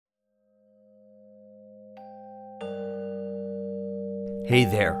Hey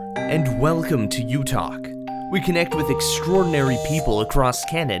there, and welcome to U-Talk. We connect with extraordinary people across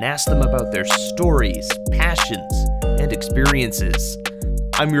Canada and ask them about their stories, passions, and experiences.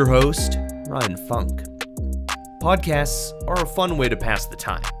 I'm your host, Ryan Funk. Podcasts are a fun way to pass the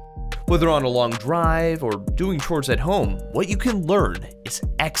time. Whether on a long drive or doing chores at home, what you can learn is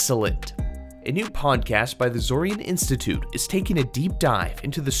excellent. A new podcast by the Zorian Institute is taking a deep dive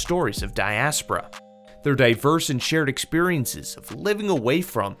into the stories of diaspora, their diverse and shared experiences of living away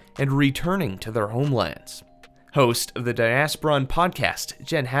from and returning to their homelands. Host of the Diasporan podcast,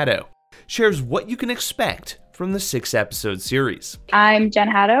 Jen Haddo, shares what you can expect from the 6-episode series. I'm Jen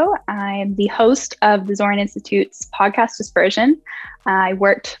Haddo. I'm the host of the Zorian Institute's podcast Dispersion. I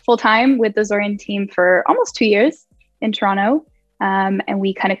worked full-time with the Zorian team for almost 2 years in Toronto. And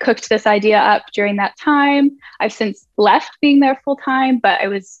we kind of cooked this idea up during that time. I've since left being there full time, but I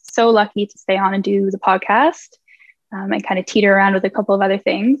was so lucky to stay on and do the podcast and kind of teeter around with a couple of other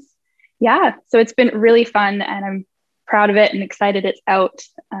things. Yeah, so it's been really fun and I'm proud of it and excited it's out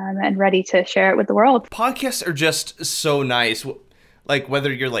and ready to share it with the world. Podcasts are just so nice. Like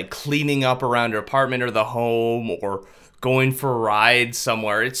whether you're like cleaning up around your apartment or the home or going for a ride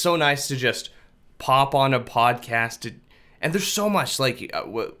somewhere, it's so nice to just pop on a podcast. And there's so much, like,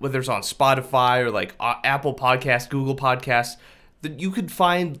 whether it's on Spotify or, like, Apple Podcasts, Google Podcasts, that you could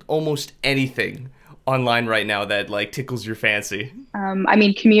find almost anything online right now that, like, tickles your fancy.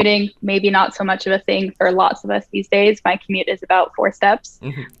 Commuting, maybe not so much of a thing for lots of us these days. My commute is about 4 steps.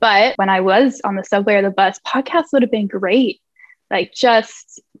 Mm-hmm. But when I was on the subway or the bus, podcasts would have been great. Like,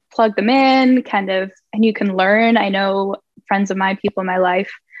 just plug them in, and you can learn. I know friends of mine, people in my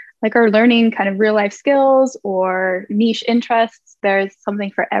life, are learning kind of real life skills or niche interests. There's something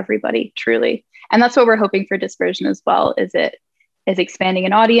for everybody, truly. And that's what we're hoping for Dispersion as well, is it is expanding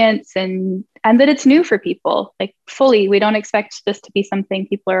an audience and that it's new for people. Like fully, we don't expect this to be something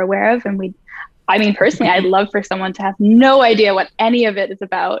people are aware of. And personally, I'd love for someone to have no idea what any of it is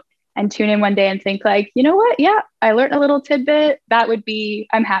about and tune in one day and think like, you know what? Yeah, I learned a little tidbit.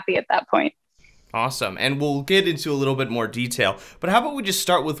 I'm happy at that point. Awesome. And we'll get into a little bit more detail. But how about we just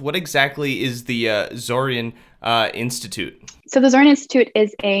start with what exactly is the Zorian Institute? So the Zorian Institute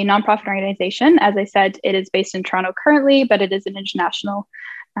is a nonprofit organization. As I said, it is based in Toronto currently, but it is an international.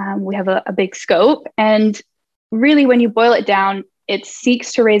 We have a big scope. And really, when you boil it down, it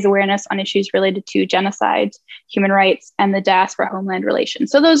seeks to raise awareness on issues related to genocide, human rights, and the diaspora homeland relations.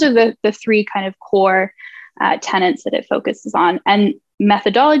 So those are the 3 kind of core tenets that it focuses on. And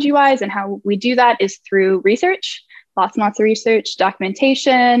methodology-wise and how we do that is through research, lots and lots of research,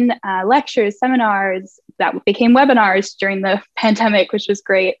 documentation, lectures, seminars that became webinars during the pandemic, which was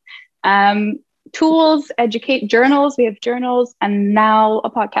great. Tools, journals, we have journals, and now a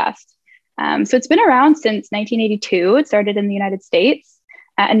podcast. So it's been around since 1982. It started in the United States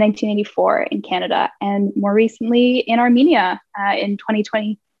in 1984 in Canada, and more recently in Armenia in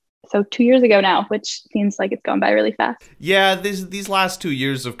 2020. So 2 years ago now, which seems like it's gone by really fast. Yeah, these last 2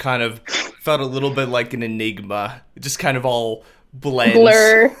 years have kind of felt a little bit like an enigma. It just kind of all blends.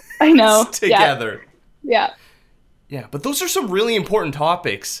 Blur. I know. Together. Yeah. Yeah, but those are some really important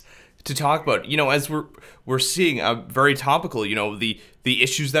topics to talk about. You know, as we're seeing very topical, the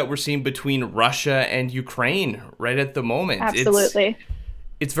issues that we're seeing between Russia and Ukraine right at the moment. Absolutely.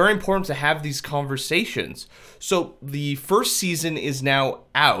 It's very important to have these conversations. So the first season is now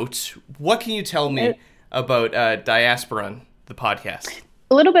out. What can you tell me about Diasporan, the podcast?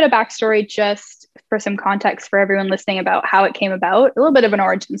 A little bit of backstory, just for some context for everyone listening about how it came about. A little bit of an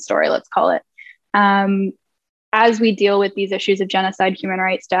origin story, let's call it. As we deal with these issues of genocide, human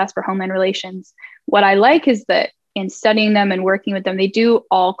rights, diaspora, homeland relations, what I like is that in studying them and working with them, they do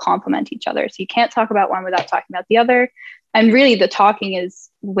all complement each other. So you can't talk about one without talking about the other. And really the talking is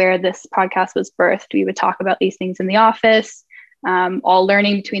where this podcast was birthed. We would talk about these things in the office, all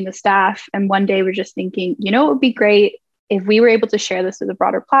learning between the staff. And one day we're just thinking, it would be great if we were able to share this with a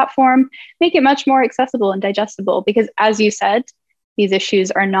broader platform, make it much more accessible and digestible. Because as you said, these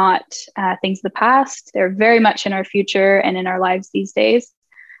issues are not things of the past. They're very much in our future and in our lives these days.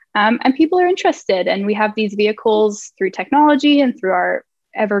 And people are interested. And we have these vehicles through technology and through our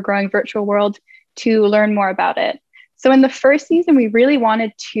ever-growing virtual world to learn more about it. So in the first season, we really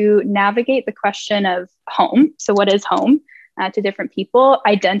wanted to navigate the question of home. So what is home to different people?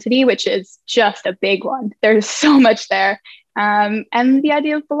 Identity, which is just a big one. There's so much there. And the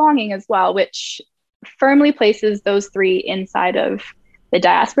idea of belonging as well, which firmly places those 3 inside of the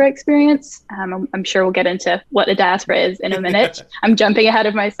diaspora experience. I'm sure we'll get into what a diaspora is in a minute. I'm jumping ahead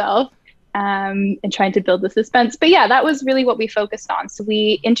of myself and trying to build the suspense. But yeah, that was really what we focused on. So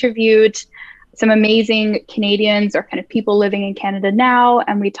we interviewed some amazing Canadians or kind of people living in Canada now,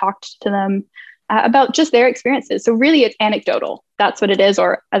 and we talked to them about just their experiences. So really it's anecdotal. That's what it is,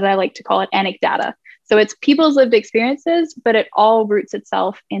 or as I like to call it, anecdata. So it's people's lived experiences, but it all roots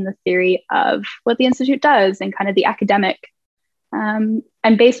itself in the theory of what the Institute does and kind of the academic,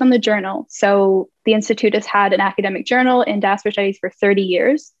 and based on the journal. So the Institute has had an academic journal in diaspora studies for 30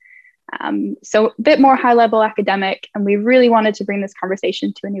 years. So a bit more high level academic, and we really wanted to bring this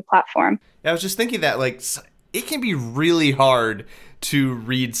conversation to a new platform. I was just thinking that it can be really hard to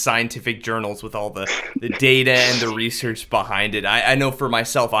read scientific journals with all the data and the research behind it. I know for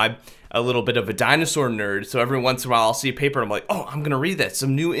myself, I'm a little bit of a dinosaur nerd, so every once in a while I'll see a paper and I'm like, oh, I'm going to read that.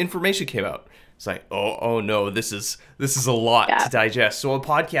 Some new information came out. It's like, oh no, this is a lot to digest. So a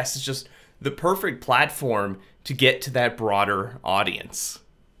podcast is just the perfect platform to get to that broader audience.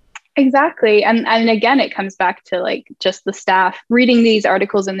 Exactly. And again, it comes back to just the staff reading these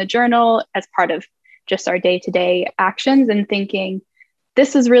articles in the journal as part of just our day-to-day actions and thinking,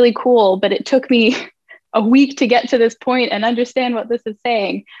 this is really cool, but it took me a week to get to this point and understand what this is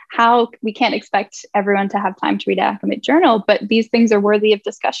saying. How we can't expect everyone to have time to read an academic journal, but these things are worthy of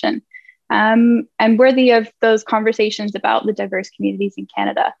discussion, and worthy of those conversations about the diverse communities in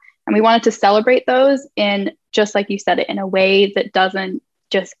Canada. And we wanted to celebrate those in, just like you said it, in a way that doesn't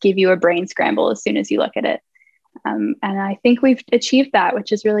just give you a brain scramble as soon as you look at it. And I think we've achieved that,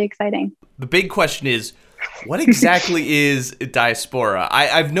 which is really exciting. The big question is, what exactly is diaspora?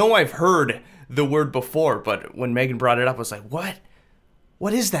 I've heard the word before, but when Megan brought it up, I was like,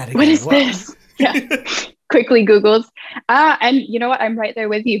 what is that again? What is this? Yeah. Quickly Googles. And you know what? I'm right there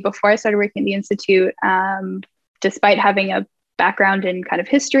with you. Before I started working at the Institute, despite having a background in kind of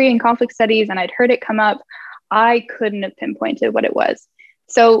history and conflict studies, and I'd heard it come up, I couldn't have pinpointed what it was.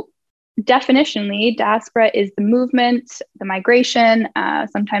 So definitionally, diaspora is the movement, the migration,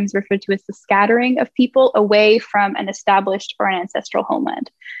 sometimes referred to as the scattering of people away from an established or an ancestral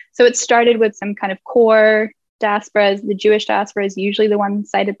homeland. So it started with some kind of core diasporas. The Jewish diaspora is usually the one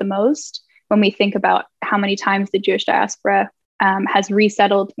cited the most when we think about how many times the Jewish diaspora has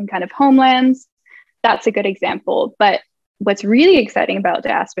resettled in kind of homelands. That's a good example. But what's really exciting about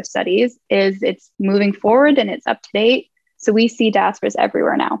diaspora studies is it's moving forward and it's up to date. So we see diasporas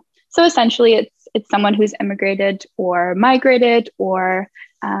everywhere now. So essentially, it's someone who's immigrated or migrated or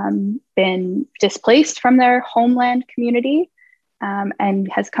been displaced from their homeland community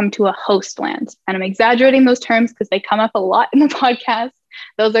and has come to a host land. And I'm exaggerating those terms because they come up a lot in the podcast.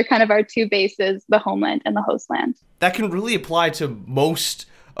 Those are kind of our two bases, the homeland and the host land. That can really apply to most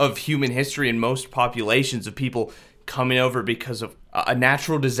of human history and most populations of people coming over because of a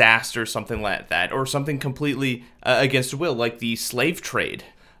natural disaster, something like that, or something completely against will, like the slave trade.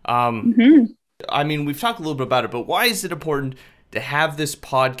 I mean, we've talked a little bit about it, but why is it important to have this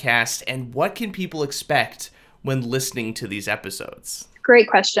podcast, and what can people expect when listening to these episodes? Great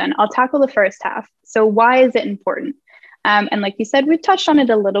question. I'll tackle the first half. So why is it important? And like you said, we've touched on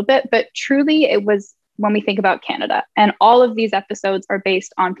it a little bit, but truly it was when we think about Canada, and all of these episodes are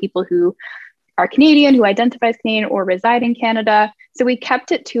based on people who are Canadian, who identify as Canadian or reside in Canada. So we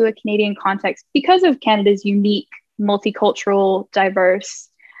kept it to a Canadian context because of Canada's unique, multicultural, diverse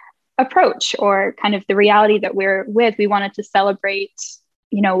approach, or kind of the reality that we're with. We wanted to celebrate,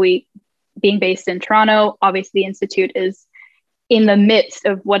 we being based in Toronto, obviously the Institute is in the midst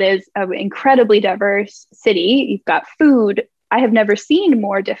of what is an incredibly diverse city. You've got food. I have never seen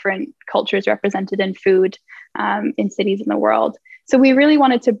more different cultures represented in food in cities in the world. So we really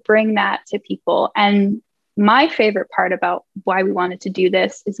wanted to bring that to people. And my favorite part about why we wanted to do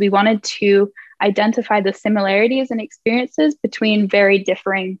this is we wanted to identify the similarities and experiences between very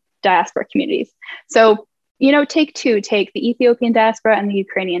differing diaspora communities. So, take the Ethiopian diaspora and the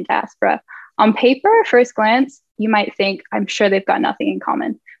Ukrainian diaspora. On paper, first glance, you might think, I'm sure they've got nothing in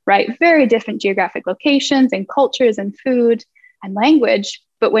common, right? Very different geographic locations and cultures and food and language.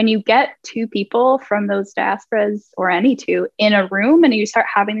 But when you get two people from those diasporas, or any two, in a room and you start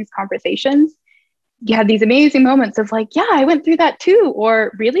having these conversations, you have these amazing moments of like, yeah, I went through that too.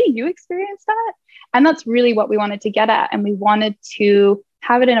 Or really, you experienced that? And that's really what we wanted to get at. And we wanted to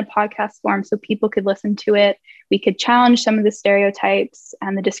have it in a podcast form so people could listen to it. We could challenge some of the stereotypes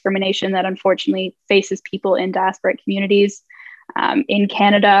and the discrimination that unfortunately faces people in diasporic communities in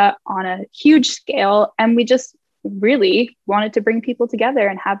Canada on a huge scale. And we just really wanted to bring people together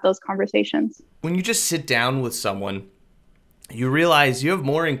and have those conversations. When you just sit down with someone, you realize you have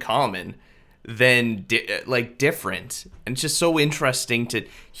more in common than different. And it's just so interesting to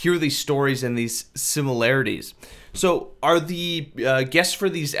hear these stories and these similarities. So are the guests for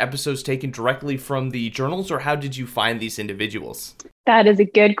these episodes taken directly from the journals, or how did you find these individuals? That is a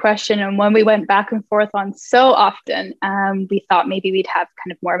good question, and one we went back and forth on so often. We thought maybe we'd have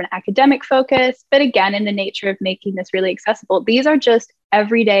kind of more of an academic focus, but again, in the nature of making this really accessible, these are just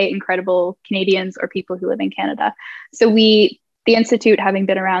everyday incredible Canadians or people who live in Canada. So the Institute, having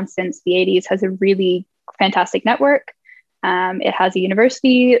been around since the 80s, has a really fantastic network. It has a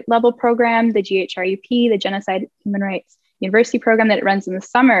university level program, the GHRUP, the Genocide Human Rights University program that it runs in the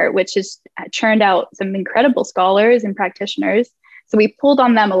summer, which has churned out some incredible scholars and practitioners. So we pulled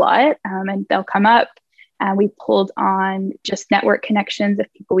on them a lot, and they'll come up. We pulled on just network connections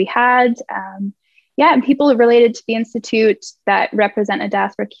of people we had. And people related to the Institute that represent a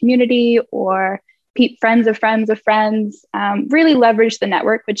diaspora community or friends of friends of friends, really leveraged the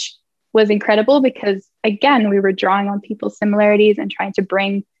network, which was incredible because, again, we were drawing on people's similarities and trying to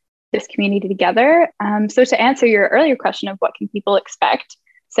bring this community together. So to answer your earlier question of what can people expect,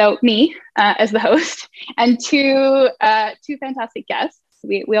 so me as the host and two fantastic guests.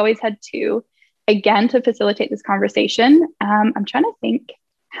 We always had two, again, to facilitate this conversation. I'm trying to think,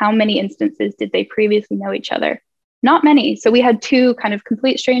 how many instances did they previously know each other? Not many. So we had two kind of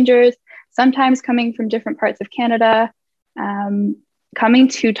complete strangers, sometimes coming from different parts of Canada, coming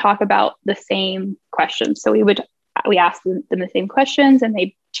to talk about the same questions. So we asked them the same questions and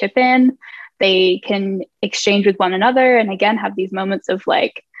they chip in. They can exchange with one another and again have these moments of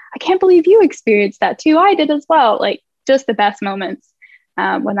like, I can't believe you experienced that too. I did as well. Like just the best moments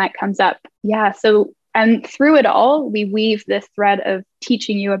when that comes up. Yeah. So, and through it all, we weave this thread of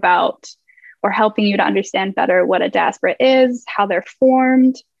teaching you about or helping you to understand better what a diaspora is, how they're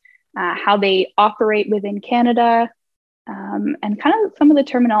formed, how they operate within Canada, and kind of some of the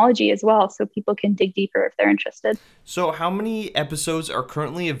terminology as well, so people can dig deeper if they're interested. So how many episodes are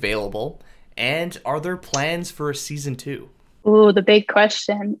currently available, and are there plans for a season 2? Oh, the big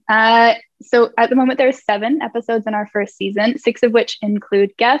question. So at the moment, there are 7 episodes in our first season, 6 of which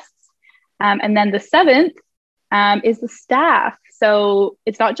include guests. And then the 7th is the staff. So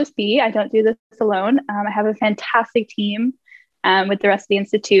it's not just me. I don't do this alone. I have a fantastic team with the rest of the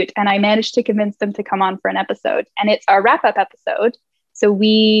Institute. And I managed to convince them to come on for an episode. And it's our wrap-up episode. So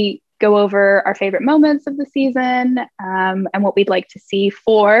we go over our favorite moments of the season and what we'd like to see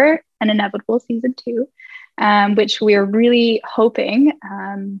for an inevitable season 2, which we're really hoping.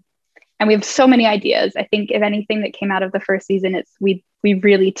 And we have so many ideas. I think if anything that came out of the first season, it's we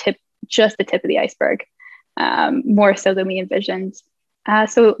really tipped just the tip of the iceberg, more so than we envisioned.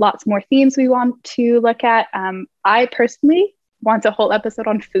 So lots more themes we want to look at. I personally want a whole episode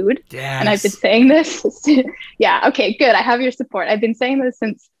on food. Yes. And I've been saying this. Yeah, okay, good. I have your support. I've been saying this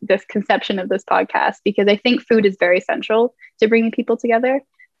since this conception of this podcast, because I think food is very central to bringing people together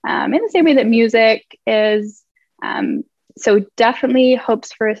in the same way that music is. So definitely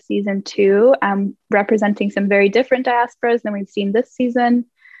hopes for a season 2, representing some very different diasporas than we've seen this season.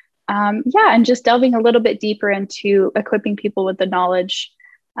 And just delving a little bit deeper into equipping people with the knowledge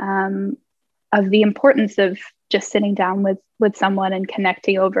of the importance of just sitting down with someone and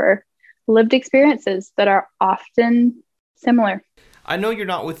connecting over lived experiences that are often similar. I know you're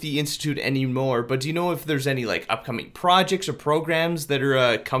not with the Institute anymore, but do you know if there's any like upcoming projects or programs that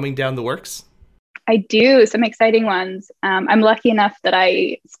are coming down the works? I do, some exciting ones. I'm lucky enough that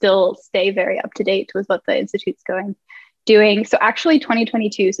I still stay very up to date with what the Institute's doing. So actually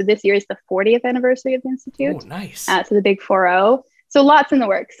 2022, so this year is the 40th anniversary of the Institute. Oh, nice. So the big 4-0. So lots in the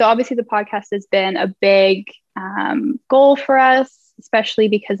works. So obviously the podcast has been a big goal for us, especially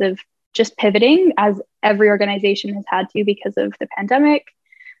because of just pivoting, as every organization has had to because of the pandemic.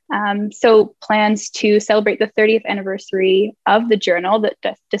 So plans to celebrate the 30th anniversary of the journal that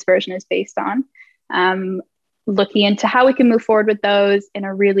Dispersion is based on, looking into how we can move forward with those in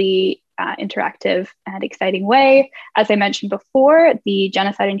a really interactive and exciting way. As I mentioned before, the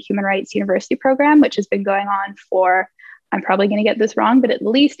Genocide and Human Rights University program, which has been going on for, I'm probably going to get this wrong, but at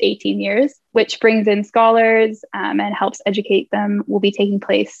least 18 years, which brings in scholars and helps educate them, will be taking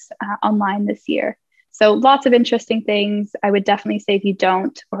place online this year. So lots of interesting things. I would definitely say, if you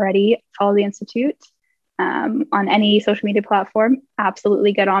don't already follow the Institute on any social media platform,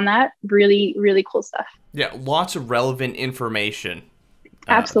 absolutely get on that. Really, really cool stuff. Yeah, lots of relevant information.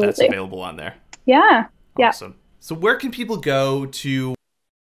 Absolutely. That's available on there. Yeah. Awesome. Yeah. So where can people go to?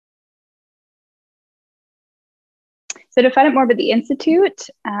 So to find out more about the Institute,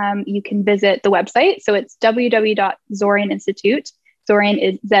 you can visit the website. So it's www.zoryaninstitute, Zoryan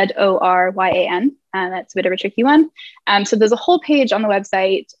is Zoryan, and that's a bit of a tricky one. So there's a whole page on the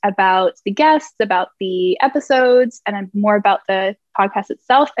website about the guests, about the episodes, and more about the podcast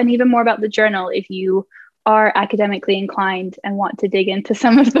itself, and even more about the journal if you are academically inclined and want to dig into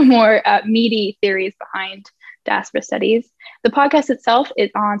some of the more meaty theories behind diaspora studies. The podcast itself is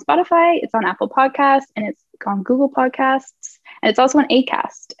on Spotify, it's on Apple Podcasts, and it's on Google Podcasts, and it's also on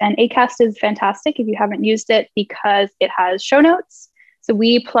Acast. And Acast is fantastic if you haven't used it because it has show notes. So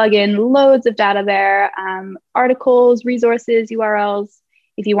we plug in loads of data there, articles, resources, URLs,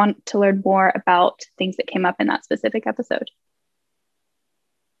 if you want to learn more about things that came up in that specific episode.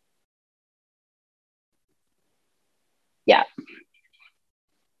 Yeah.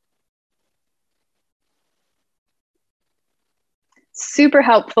 Super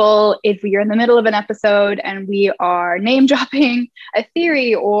helpful if you're in the middle of an episode and we are name dropping a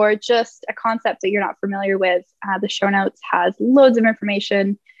theory or just a concept that you're not familiar with. The show notes has loads of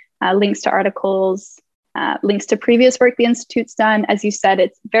information, links to articles, links to previous work the Institute's done. As you said,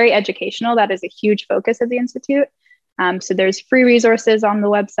 it's very educational. That is a huge focus of the Institute. So there's free resources on the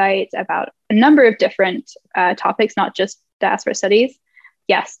website about a number of different topics, not just diaspora studies.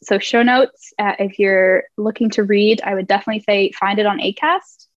 Yes, so show notes, if you're looking to read, I would definitely say find it on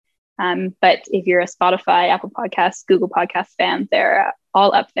Acast. But if you're a Spotify, Apple Podcasts, Google Podcasts fan, they're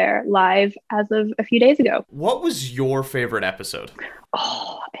all up there live as of a few days ago. What was your favorite episode?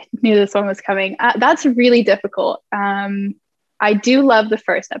 Oh, I knew this one was coming. That's really difficult. I do love the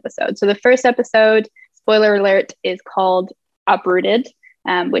first episode. So the first episode, spoiler alert, is called Uprooted,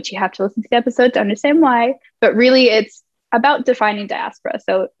 which you have to listen to the episode to understand why. But really, it's about defining diaspora.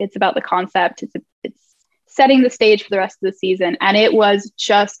 So it's about the concept. It's setting the stage for the rest of the season. And it was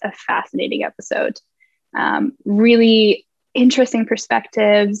just a fascinating episode. Really interesting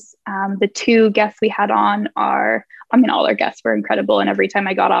perspectives. The two guests we had on all our guests were incredible. And every time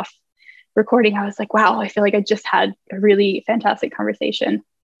I got off recording, I was like, wow, I feel like I just had a really fantastic conversation.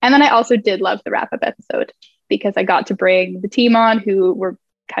 And then I also did love the wrap-up episode because I got to bring the team on who were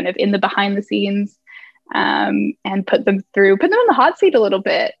kind of in the behind the scenes, and put them in the hot seat a little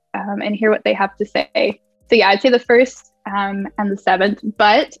bit, and hear what they have to say. So yeah, I'd say the first and the seventh,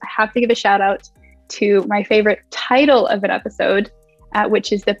 but I have to give a shout out to my favorite title of an episode,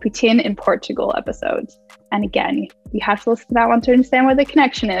 which is the Putin in Portugal episode. And again, you have to listen to that one to understand where the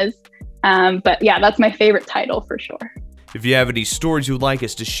connection is. But yeah, that's my favorite title for sure. If you have any stories you would like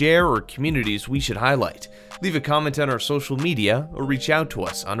us to share or communities we should highlight, leave a comment on our social media or reach out to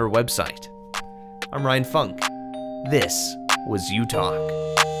us on our website. I'm Ryan Funk. This was U Talk,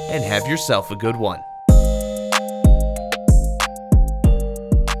 and have yourself a good one.